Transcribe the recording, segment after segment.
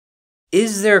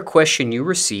Is there a question you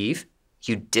receive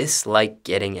you dislike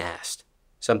getting asked?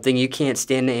 Something you can't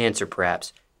stand to answer,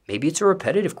 perhaps. Maybe it's a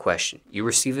repetitive question. You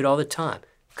receive it all the time.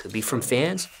 Could be from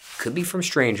fans, could be from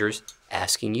strangers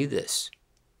asking you this.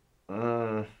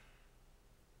 Uh,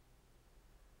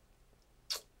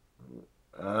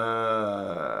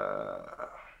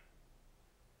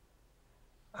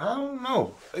 I don't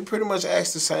know. They pretty much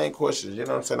ask the same questions. You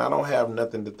know what I'm saying? I don't have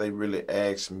nothing that they really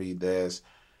ask me that's,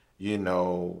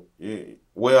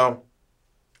 well,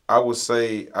 I would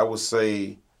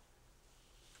say,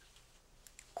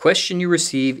 Question you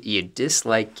receive you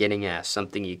dislike getting asked.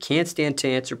 Something you can't stand to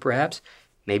answer, perhaps.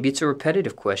 Maybe it's a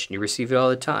repetitive question. You receive it all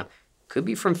the time. Could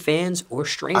be from fans or I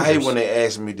hate when strangers. they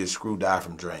ask me did Screw die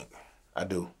from drink. I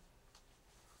do.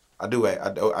 I do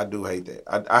hate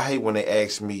that. I hate when they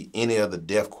ask me any other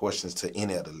death questions to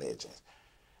any other legends.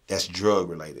 That's drug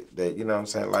related. That you know what I'm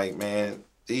saying? Like, man,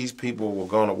 these people were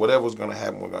gonna whatever was gonna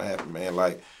happen was gonna happen, man.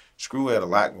 Like, Screw had a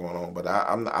lot going on, but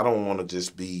I don't want to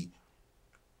just be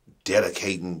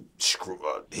dedicating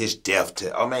his death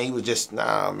to. Oh man, he was just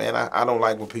nah, man. I don't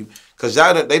like when people because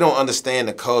they don't understand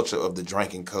the culture of the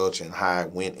drinking culture and how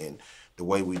it went and the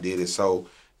way we did it. So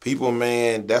people,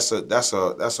 man, that's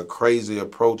a crazy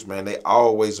approach, man. They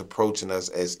always approaching us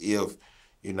as if,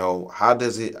 how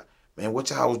does it? Man, what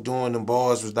y'all was doing? Them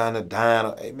boys was down the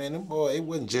diner. Hey man, them boy, it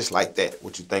wasn't just like that.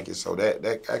 What you thinking? So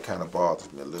that kind of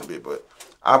bothers me a little bit, but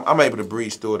I'm able to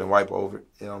breeze through it and wipe over it.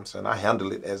 You know what I'm saying? I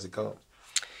handle it as it comes.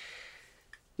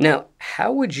 Now,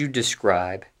 how would you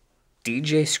describe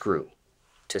DJ Screw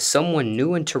to someone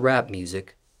new into rap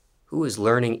music who is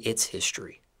learning its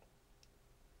history?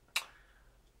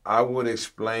 I would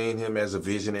explain him as a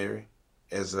visionary,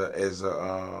 as a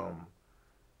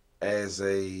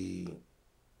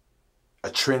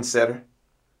trendsetter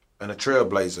and a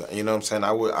trailblazer. You know what I'm saying?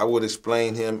 I would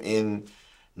explain him in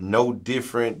no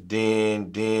different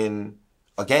than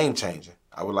a game changer.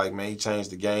 I would like, man, he changed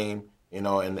the game. And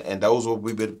those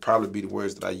would probably be the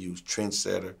words that I use: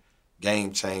 trendsetter,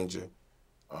 game changer,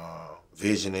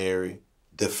 visionary,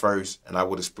 the first. And I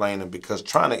would explain him because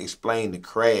trying to explain the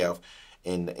craft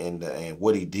and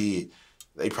what he did,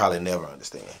 they probably never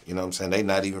understand. You know what I'm saying? They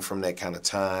not even from that kind of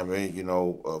time,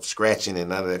 of scratching and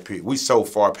none of that period. We so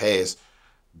far past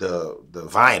the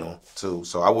vinyl too.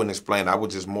 So I wouldn't explain. I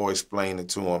would just more explain it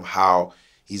to him how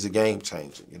he's a game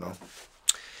changer.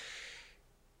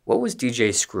 What was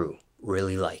DJ Screw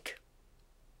really like?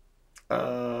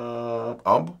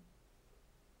 Humble,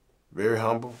 very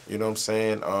humble. You know what I'm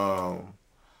saying?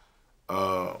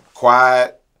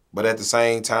 Quiet, but at the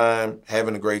same time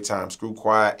having a great time. Screw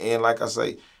quiet, and like I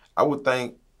say, I would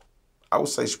think, I would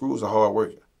say Screw was a hard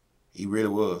worker. He really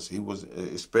was. He was,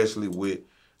 especially with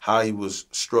how he was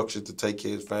structured to take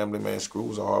care of his family. Man, Screw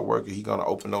was a hard worker. He gonna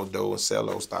open those doors and sell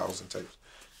those 1,000 tapes.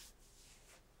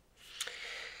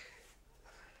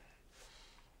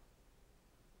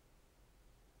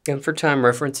 And for time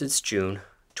reference, it's June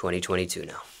 2022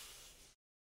 now.